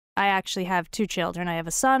I actually have 2 children. I have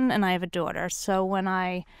a son and I have a daughter. So when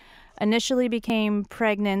I initially became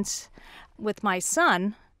pregnant with my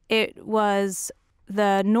son, it was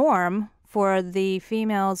the norm for the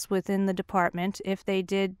females within the department, if they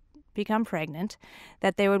did become pregnant,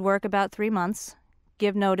 that they would work about 3 months,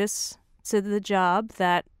 give notice to the job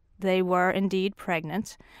that they were indeed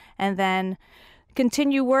pregnant, and then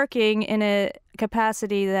continue working in a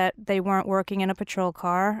capacity that they weren't working in a patrol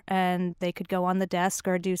car, and they could go on the desk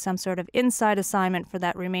or do some sort of inside assignment for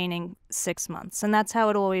that remaining 6 months. And that's how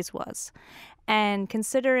it always was. And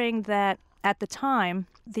considering that at the time,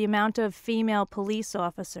 the amount of female police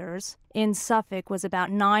officers in Suffolk was about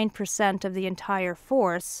 9% of the entire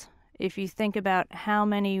force, if you think about how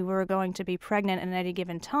many were going to be pregnant at any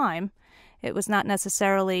given time, it was not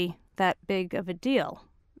necessarily that big of a deal.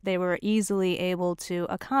 They were easily able to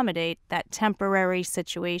accommodate that temporary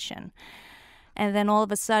situation. And then all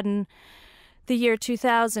of a sudden, the year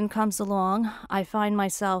 2000 comes along. I find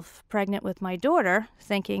myself pregnant with my daughter,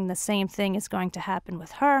 thinking the same thing is going to happen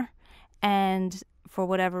with her. And for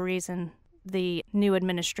whatever reason, the new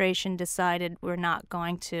administration decided we're not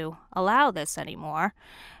going to allow this anymore.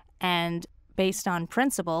 And based on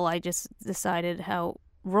principle, I just decided how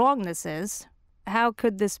wrong this is. How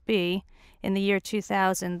could this be in the year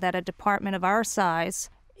 2000 that a department of our size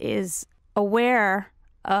is aware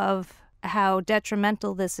of how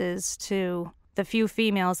detrimental this is to the few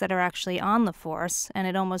females that are actually on the force, and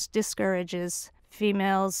it almost discourages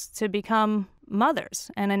females to become mothers.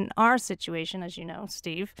 And in our situation, as you know,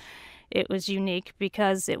 Steve, it was unique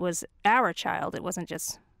because it was our child. It wasn't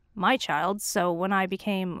just my child. So when I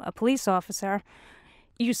became a police officer,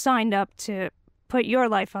 you signed up to put your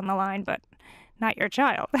life on the line, but not your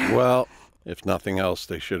child. Well, if nothing else,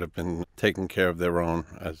 they should have been taking care of their own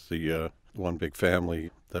as the one big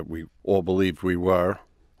family that we all believed we were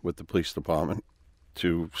with the police department.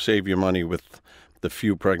 To save your money with the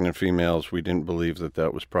few pregnant females, we didn't believe that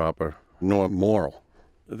that was proper nor moral.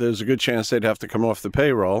 There's a good chance they'd have to come off the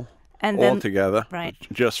payroll altogether, right,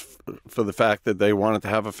 just for the fact that they wanted to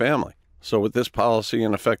have a family. So what this policy,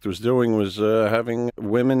 in effect, was doing was having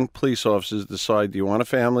women police officers decide, do you want a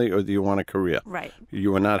family or do you want a career? Right.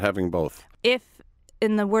 You are not having both. If,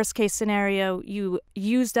 in the worst-case scenario, you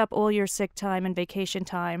used up all your sick time and vacation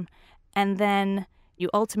time, and then you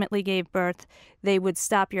ultimately gave birth, they would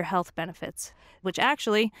stop your health benefits, which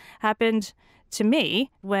actually happened to me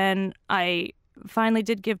when I finally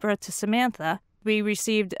did give birth to Samantha. We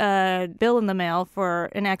received a bill in the mail for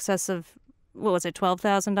in excess of, what was it,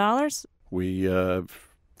 $12,000? We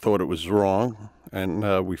thought it was wrong,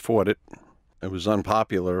 and we fought it. It was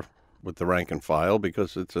unpopular with the rank and file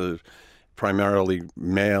because it's a primarily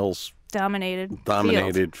males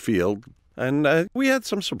dominated field. And we had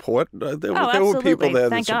some support. There were people there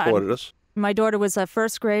that supported us. My daughter was a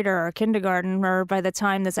first grader or a kindergartner by the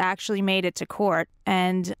time this actually made it to court.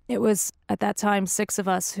 And it was, at that time, 6 of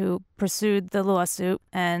us who pursued the lawsuit.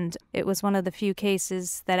 And it was one of the few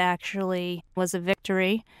cases that actually was a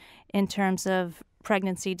victory in terms of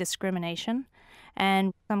pregnancy discrimination.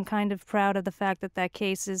 And I'm kind of proud of the fact that that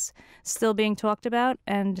case is still being talked about,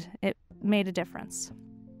 and it made a difference.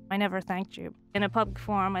 I never thanked you. In a public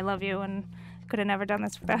forum, I love you, and could have never done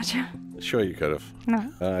this without you. Sure you could have. No.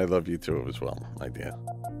 I love you too as well, my dear.